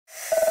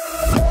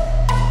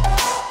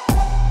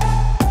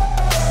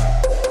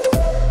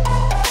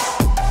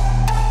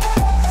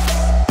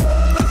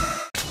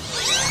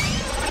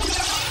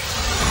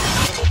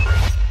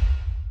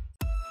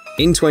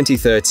In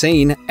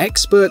 2013,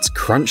 experts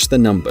crunched the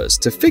numbers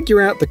to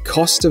figure out the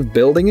cost of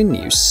building a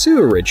new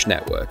sewerage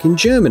network in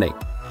Germany.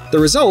 The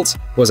result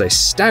was a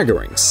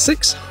staggering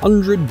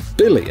 $600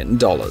 billion.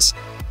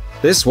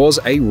 This was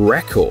a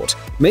record,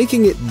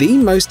 making it the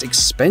most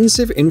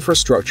expensive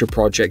infrastructure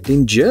project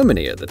in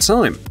Germany at the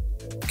time.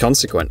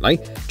 Consequently,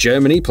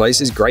 Germany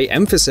places great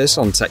emphasis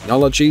on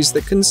technologies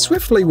that can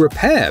swiftly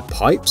repair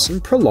pipes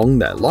and prolong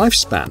their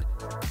lifespan.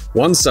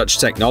 One such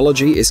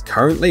technology is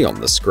currently on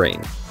the screen.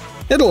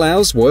 It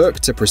allows work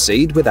to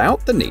proceed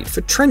without the need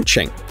for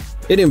trenching.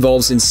 It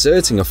involves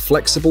inserting a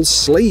flexible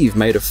sleeve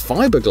made of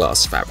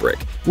fiberglass fabric,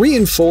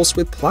 reinforced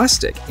with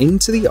plastic,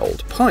 into the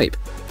old pipe.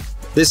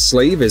 This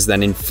sleeve is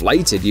then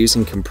inflated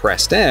using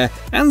compressed air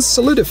and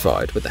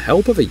solidified with the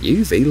help of a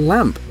UV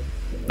lamp.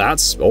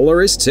 That's all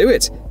there is to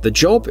it. The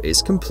job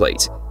is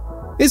complete.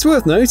 It's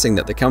worth noting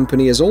that the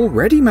company has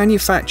already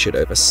manufactured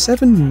over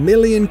 7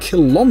 million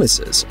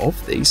kilometers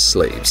of these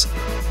sleeves.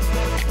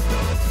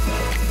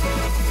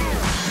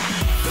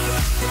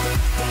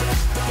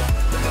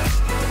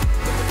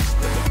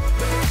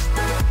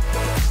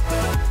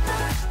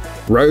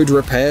 Road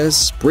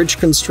repairs, bridge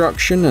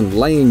construction, and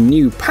laying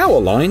new power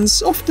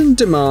lines often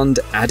demand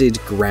added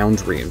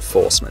ground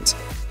reinforcement.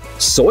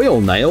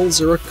 Soil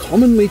nails are a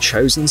commonly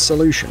chosen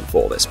solution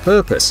for this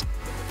purpose.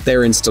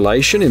 Their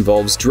installation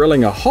involves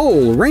drilling a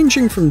hole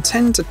ranging from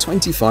 10 to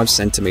 25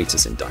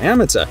 centimeters in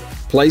diameter,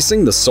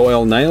 placing the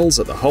soil nails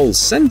at the hole's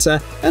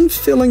center, and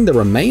filling the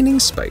remaining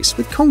space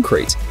with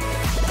concrete.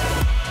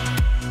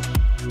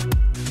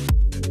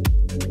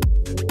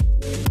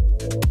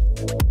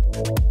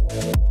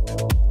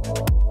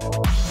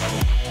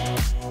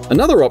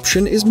 Another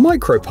option is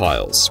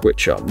micropiles,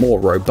 which are more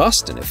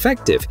robust and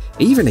effective,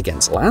 even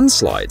against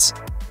landslides.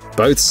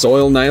 Both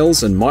soil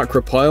nails and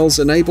micropiles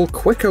enable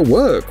quicker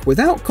work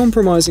without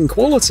compromising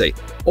quality,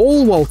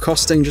 all while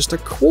costing just a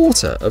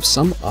quarter of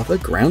some other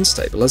ground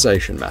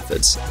stabilization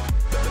methods.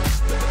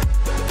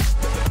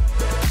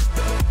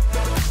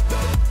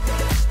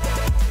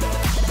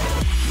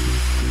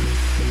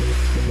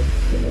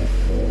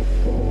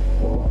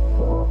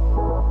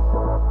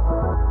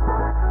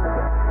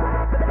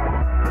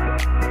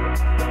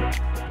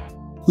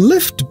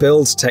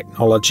 Liftbuild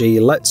technology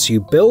lets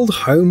you build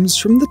homes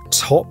from the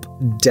top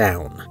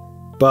down.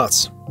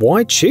 But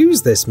why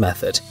choose this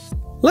method?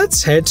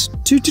 Let's head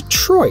to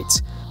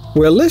Detroit,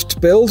 where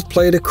Liftbuild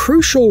played a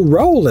crucial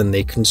role in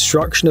the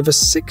construction of a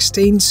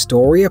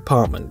 16-story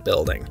apartment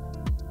building.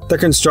 The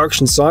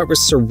construction site was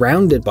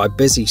surrounded by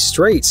busy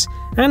streets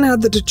and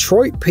had the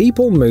Detroit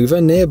People Mover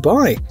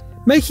nearby,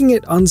 making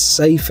it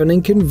unsafe and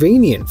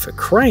inconvenient for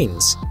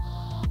cranes.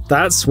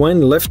 That's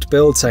when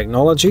Liftbuild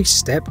technology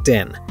stepped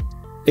in.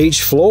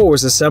 Each floor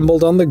was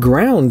assembled on the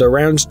ground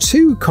around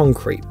 2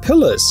 concrete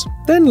pillars,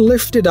 then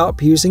lifted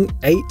up using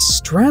 8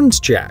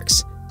 strand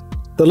jacks.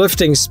 The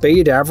lifting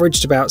speed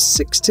averaged about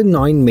 6 to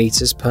 9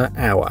 meters per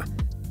hour,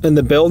 and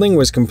the building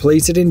was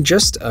completed in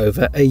just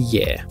over a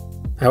year.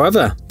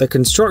 However, the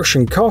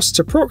construction cost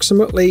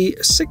approximately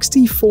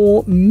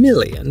 $64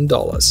 million.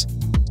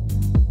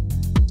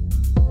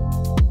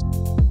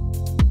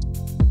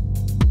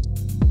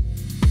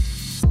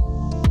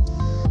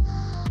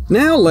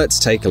 Now let's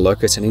take a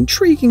look at an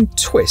intriguing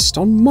twist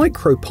on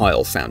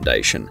micropile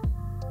foundation.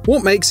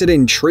 What makes it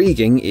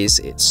intriguing is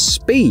its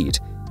speed.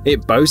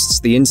 It boasts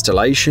the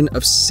installation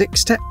of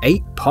 6 to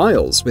 8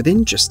 piles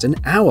within just an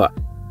hour.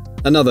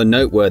 Another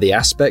noteworthy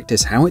aspect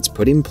is how it's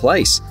put in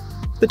place.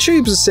 The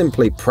tubes are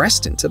simply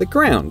pressed into the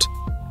ground.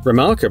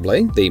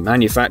 Remarkably, the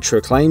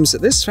manufacturer claims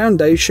that this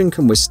foundation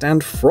can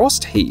withstand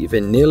frost heave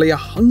in nearly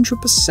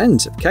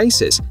 100% of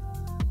cases.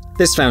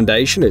 This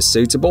foundation is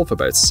suitable for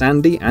both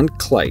sandy and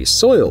clay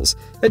soils,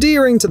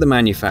 adhering to the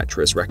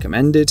manufacturer's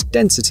recommended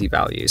density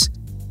values.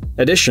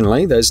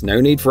 Additionally, there's no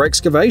need for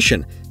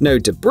excavation, no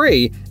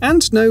debris,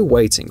 and no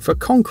waiting for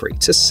concrete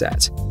to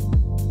set.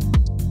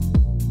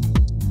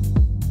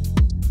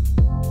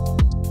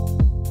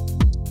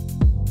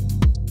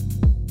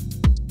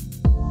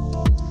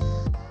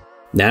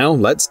 Now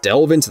let's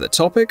delve into the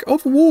topic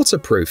of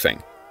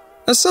waterproofing,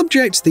 a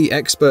subject the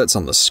experts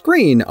on the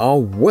screen are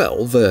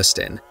well versed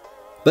in.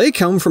 They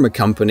come from a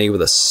company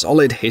with a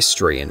solid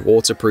history in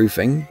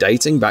waterproofing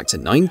dating back to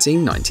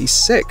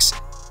 1996.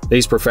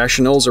 These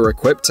professionals are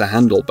equipped to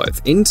handle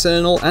both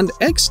internal and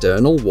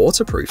external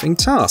waterproofing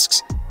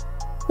tasks.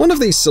 One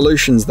of these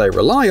solutions they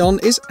rely on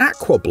is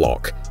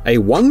Aquablock, a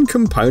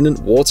one-component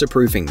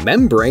waterproofing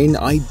membrane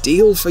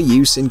ideal for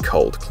use in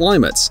cold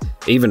climates,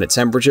 even at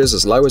temperatures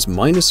as low as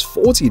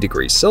 -40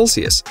 degrees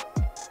Celsius.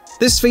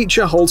 This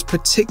feature holds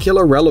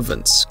particular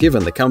relevance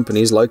given the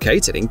company is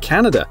located in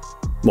Canada.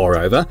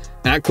 Moreover,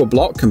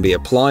 Aquablock can be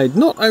applied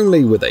not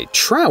only with a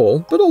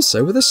trowel, but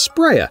also with a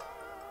sprayer.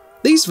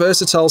 These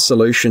versatile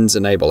solutions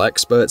enable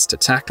experts to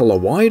tackle a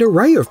wide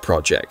array of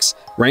projects,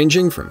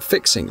 ranging from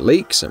fixing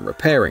leaks and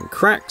repairing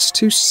cracks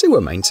to sewer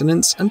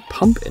maintenance and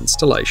pump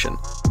installation.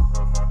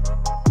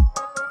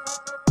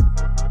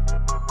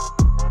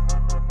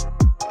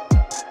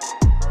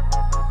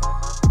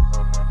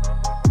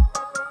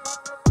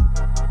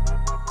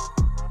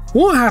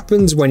 What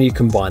happens when you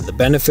combine the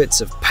benefits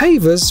of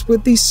pavers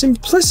with the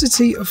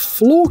simplicity of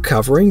floor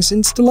coverings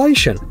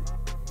installation?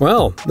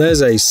 Well,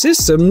 there's a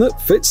system that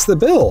fits the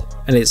bill,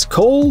 and it's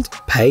called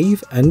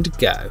Pave and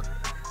Go.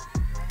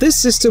 This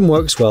system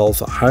works well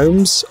for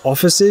homes,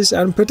 offices,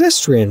 and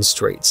pedestrian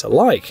streets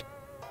alike.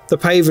 The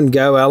Pave and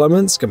Go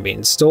elements can be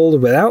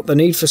installed without the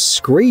need for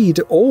screed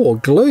or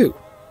glue.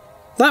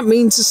 That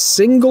means a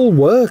single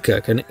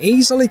worker can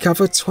easily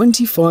cover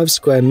 25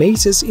 square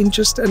meters in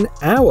just an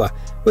hour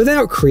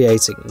without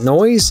creating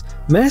noise,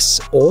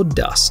 mess, or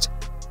dust.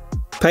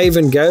 Pave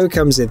and Go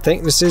comes in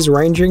thicknesses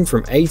ranging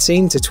from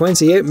 18 to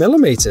 28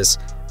 millimeters,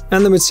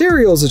 and the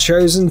materials are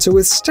chosen to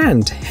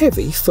withstand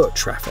heavy foot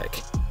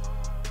traffic.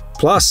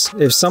 Plus,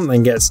 if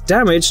something gets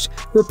damaged,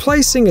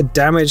 replacing a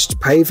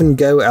damaged Pave and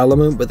Go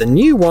element with a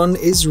new one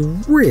is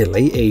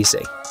really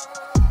easy.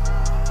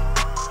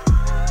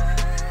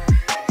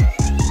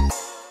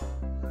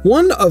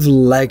 One of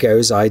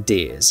LEGO's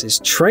ideas is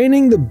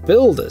training the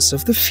builders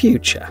of the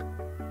future.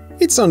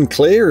 It's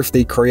unclear if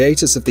the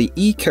creators of the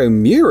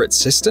EcoMurit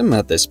system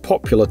had this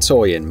popular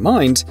toy in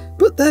mind,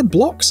 but their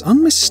blocks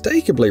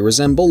unmistakably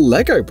resemble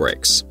LEGO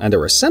bricks and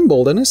are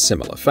assembled in a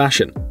similar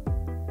fashion.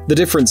 The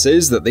difference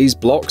is that these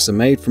blocks are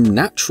made from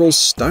natural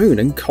stone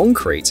and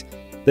concrete.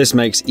 This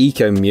makes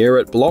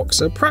EcoMurit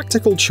blocks a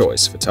practical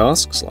choice for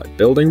tasks like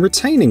building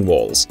retaining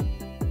walls.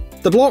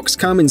 The blocks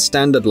come in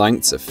standard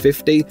lengths of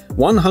 50,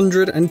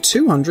 100, and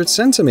 200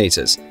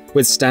 centimeters,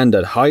 with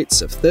standard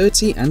heights of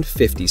 30 and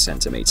 50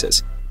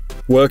 centimeters.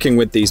 Working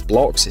with these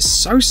blocks is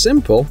so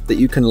simple that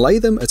you can lay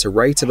them at a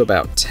rate of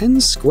about 10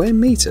 square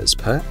meters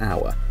per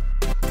hour.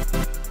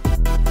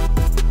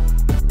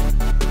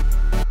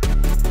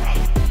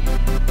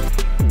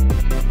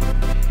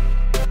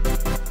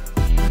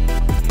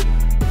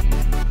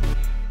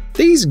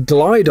 These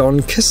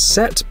GlideOn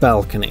cassette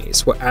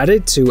balconies were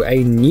added to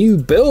a new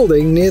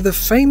building near the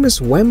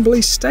famous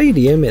Wembley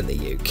Stadium in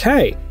the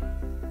UK.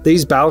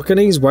 These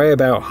balconies weigh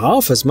about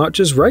half as much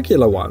as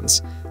regular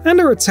ones, and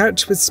are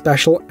attached with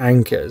special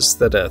anchors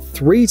that are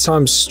 3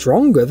 times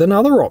stronger than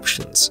other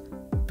options.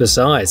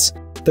 Besides,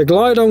 the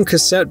GlideOn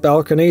cassette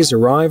balconies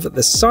arrive at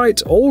the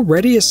site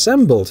already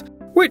assembled,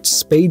 which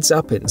speeds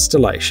up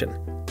installation.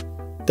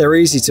 They're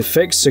easy to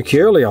fix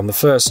securely on the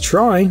first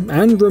try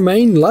and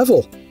remain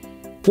level.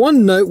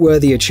 One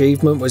noteworthy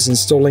achievement was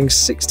installing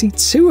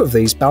 62 of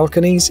these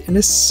balconies in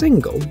a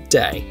single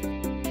day.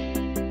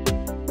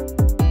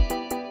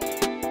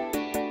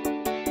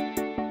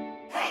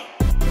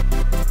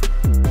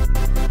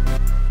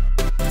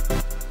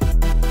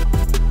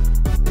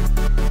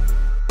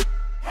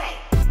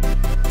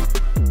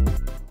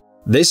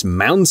 This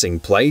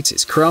mounting plate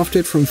is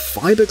crafted from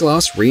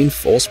fiberglass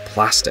reinforced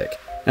plastic,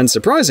 and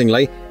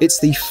surprisingly, it's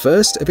the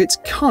first of its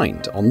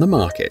kind on the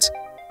market.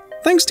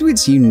 Thanks to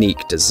its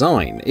unique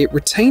design, it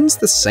retains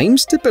the same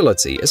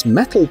stability as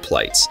metal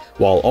plates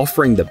while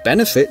offering the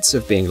benefits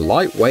of being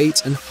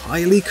lightweight and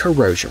highly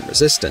corrosion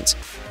resistant.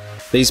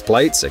 These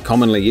plates are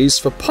commonly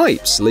used for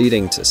pipes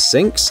leading to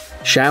sinks,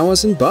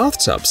 showers, and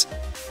bathtubs.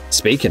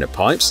 Speaking of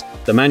pipes,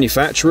 the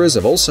manufacturers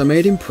have also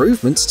made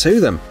improvements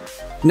to them.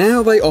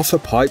 Now they offer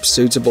pipes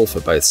suitable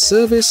for both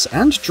service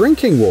and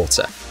drinking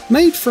water,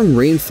 made from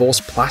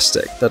reinforced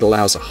plastic that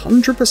allows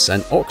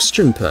 100%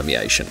 oxygen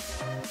permeation.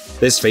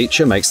 This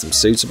feature makes them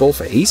suitable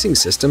for heating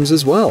systems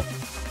as well.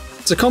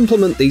 To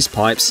complement these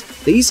pipes,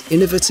 these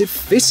innovative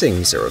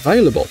fittings are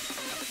available.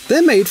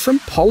 They're made from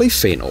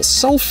polyphenol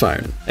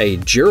sulfone, a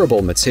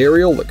durable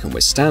material that can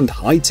withstand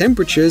high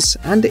temperatures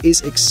and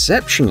is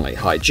exceptionally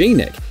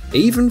hygienic,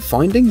 even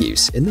finding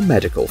use in the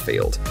medical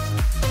field.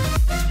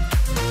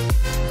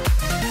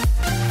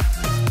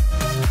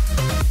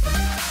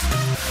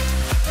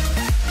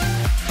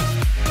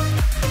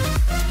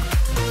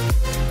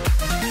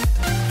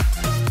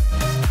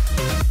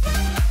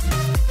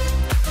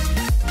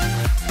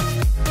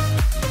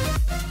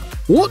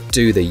 What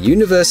do the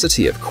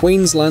University of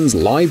Queensland's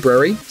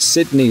Library,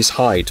 Sydney's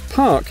Hyde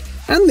Park,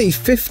 and the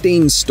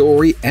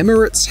 15-storey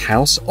Emirates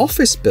House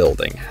office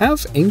building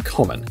have in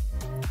common?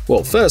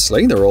 Well,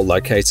 firstly, they're all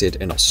located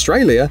in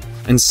Australia,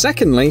 and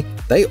secondly,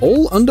 they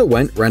all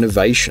underwent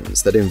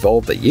renovations that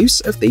involve the use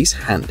of these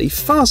handy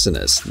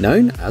fasteners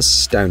known as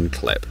stone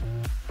clip.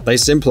 They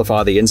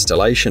simplify the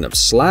installation of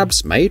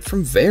slabs made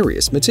from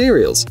various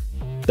materials.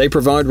 They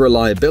provide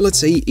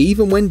reliability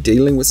even when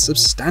dealing with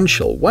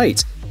substantial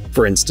weight.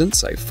 For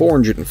instance, a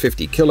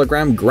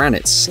 450-kilogram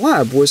granite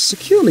slab was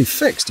securely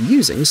fixed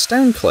using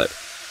stone clip.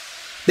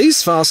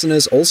 These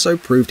fasteners also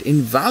proved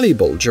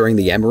invaluable during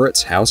the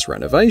Emirates House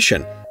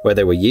renovation, where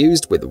they were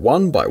used with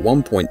 1 by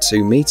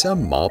 1.2 meter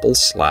marble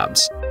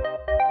slabs.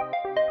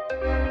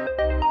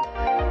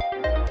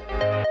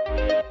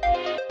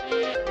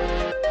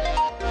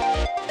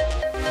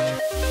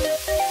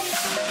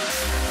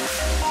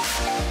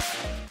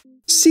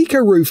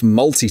 Roof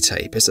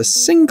Multitape is a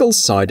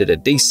single-sided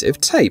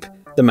adhesive tape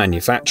the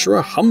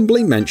manufacturer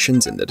humbly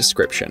mentions in the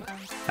description.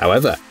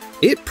 However,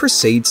 it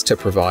proceeds to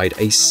provide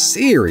a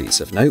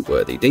series of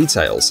noteworthy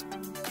details.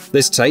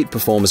 This tape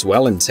performs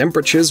well in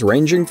temperatures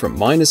ranging from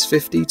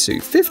 -50 to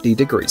 50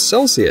 degrees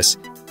Celsius.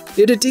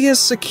 It adheres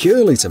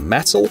securely to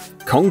metal,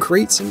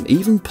 concrete, and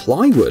even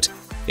plywood.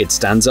 It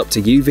stands up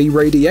to UV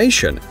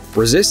radiation,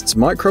 resists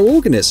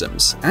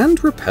microorganisms,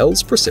 and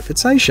repels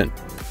precipitation.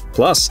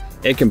 Plus,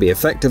 it can be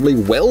effectively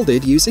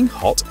welded using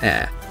hot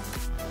air.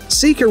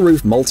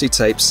 Roof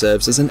Multitape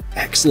serves as an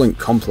excellent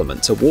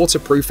complement to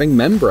waterproofing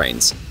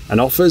membranes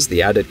and offers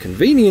the added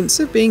convenience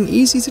of being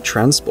easy to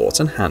transport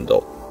and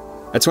handle.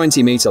 A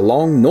 20-meter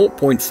long,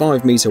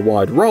 0.5-meter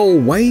wide roll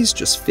weighs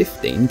just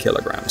 15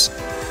 kilograms.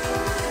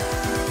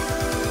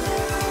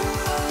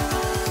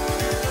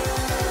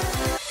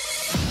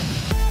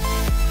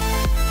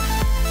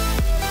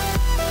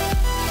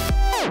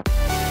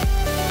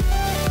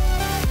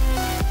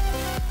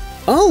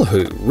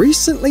 Alho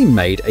recently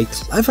made a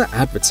clever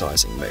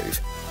advertising move.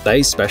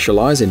 They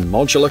specialize in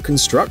modular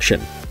construction,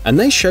 and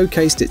they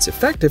showcased its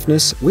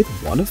effectiveness with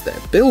one of their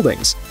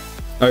buildings.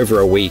 Over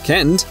a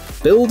weekend,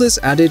 builders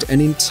added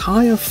an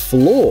entire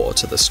floor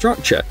to the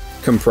structure,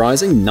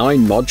 comprising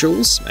 9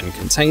 modules and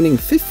containing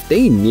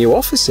 15 new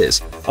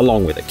offices,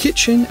 along with a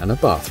kitchen and a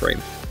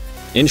bathroom.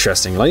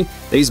 Interestingly,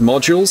 these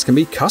modules can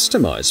be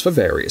customized for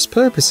various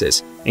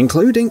purposes,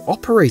 including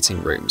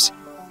operating rooms.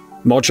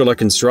 Modular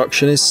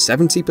construction is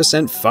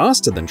 70%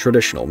 faster than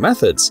traditional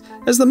methods,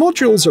 as the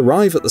modules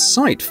arrive at the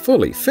site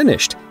fully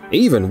finished,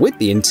 even with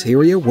the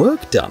interior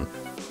work done.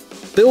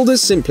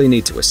 Builders simply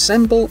need to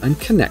assemble and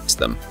connect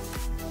them.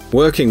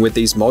 Working with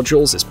these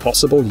modules is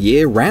possible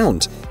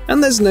year-round,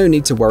 and there's no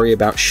need to worry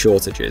about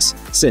shortages,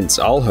 since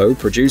Alho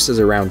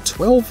produces around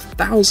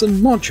 12,000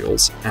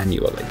 modules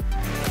annually.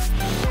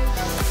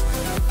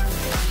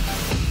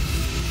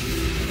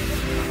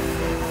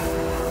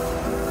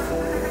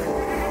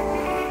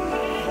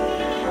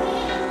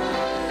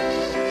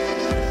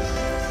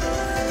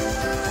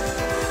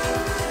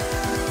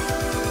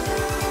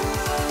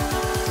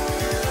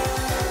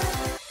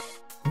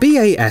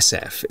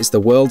 BASF is the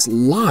world's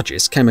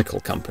largest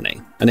chemical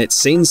company, and it's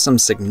seen some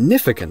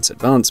significant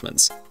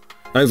advancements.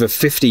 Over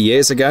 50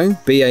 years ago,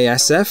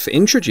 BASF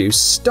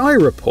introduced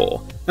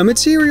Styrofoam, a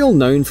material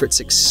known for its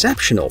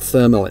exceptional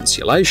thermal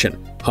insulation,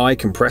 high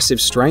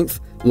compressive strength,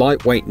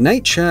 lightweight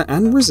nature,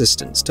 and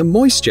resistance to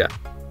moisture.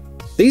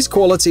 These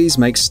qualities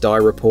make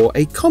Styrofoam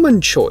a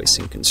common choice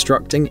in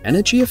constructing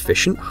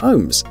energy-efficient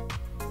homes.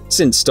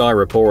 Since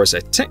Styrofoam is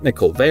a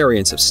technical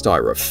variant of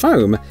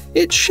Styrofoam,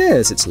 it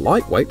shares its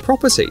lightweight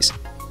properties.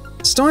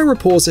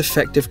 Styrofoam's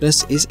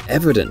effectiveness is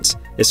evident,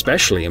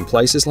 especially in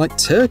places like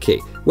Turkey,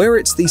 where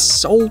it's the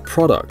sole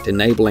product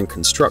enabling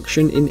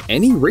construction in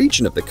any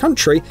region of the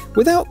country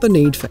without the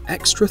need for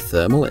extra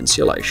thermal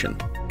insulation.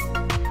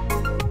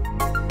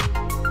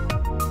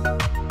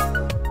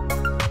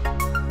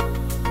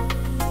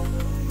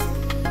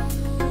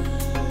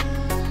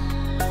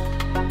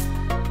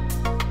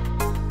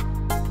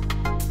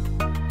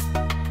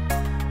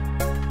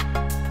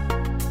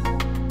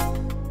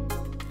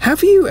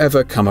 Have you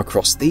ever come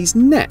across these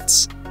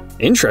nets?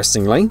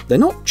 Interestingly, they're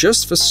not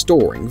just for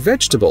storing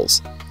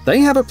vegetables. They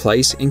have a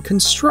place in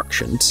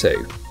construction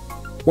too.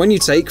 When you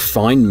take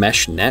fine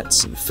mesh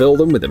nets and fill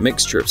them with a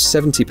mixture of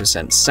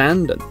 70%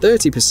 sand and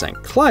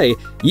 30% clay,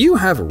 you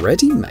have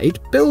ready-made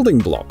building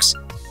blocks.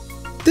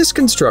 This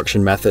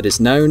construction method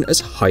is known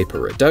as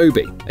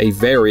HyperAdobe, a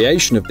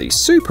variation of the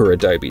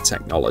SuperAdobe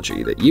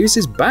technology that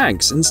uses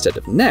bags instead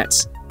of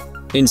nets.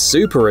 In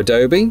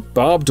SuperAdobe,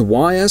 barbed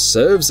wire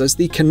serves as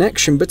the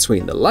connection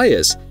between the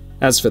layers.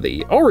 As for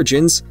the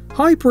origins,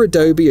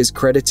 HyperAdobe is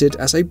credited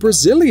as a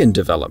Brazilian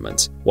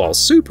development, while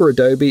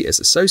SuperAdobe is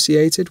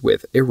associated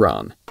with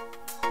Iran.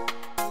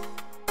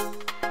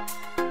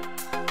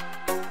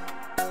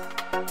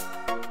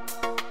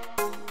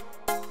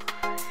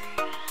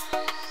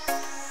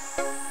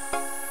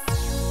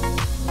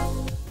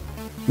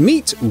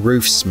 Meet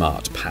Roof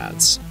Smart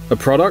Pads, a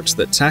product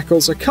that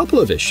tackles a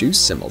couple of issues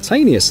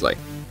simultaneously.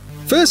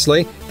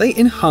 Firstly, they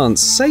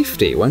enhance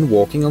safety when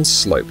walking on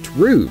sloped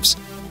roofs.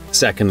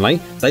 Secondly,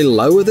 they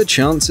lower the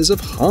chances of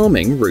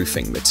harming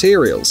roofing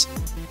materials.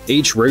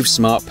 Each Roof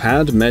Smart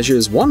Pad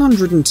measures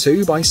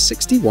 102 by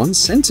 61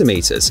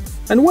 centimeters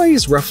and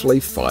weighs roughly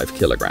 5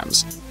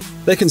 kilograms.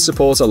 They can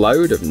support a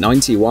load of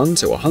 91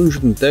 to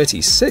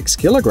 136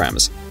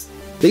 kilograms.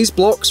 These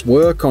blocks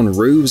work on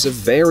roofs of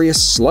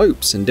various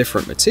slopes and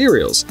different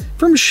materials,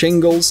 from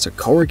shingles to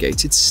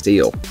corrugated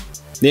steel.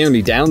 The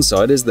only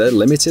downside is their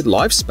limited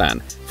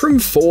lifespan, from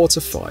 4 to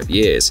 5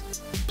 years.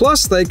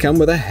 Plus, they come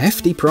with a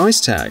hefty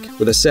price tag,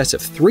 with a set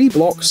of 3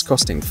 blocks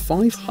costing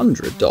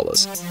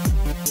 $500.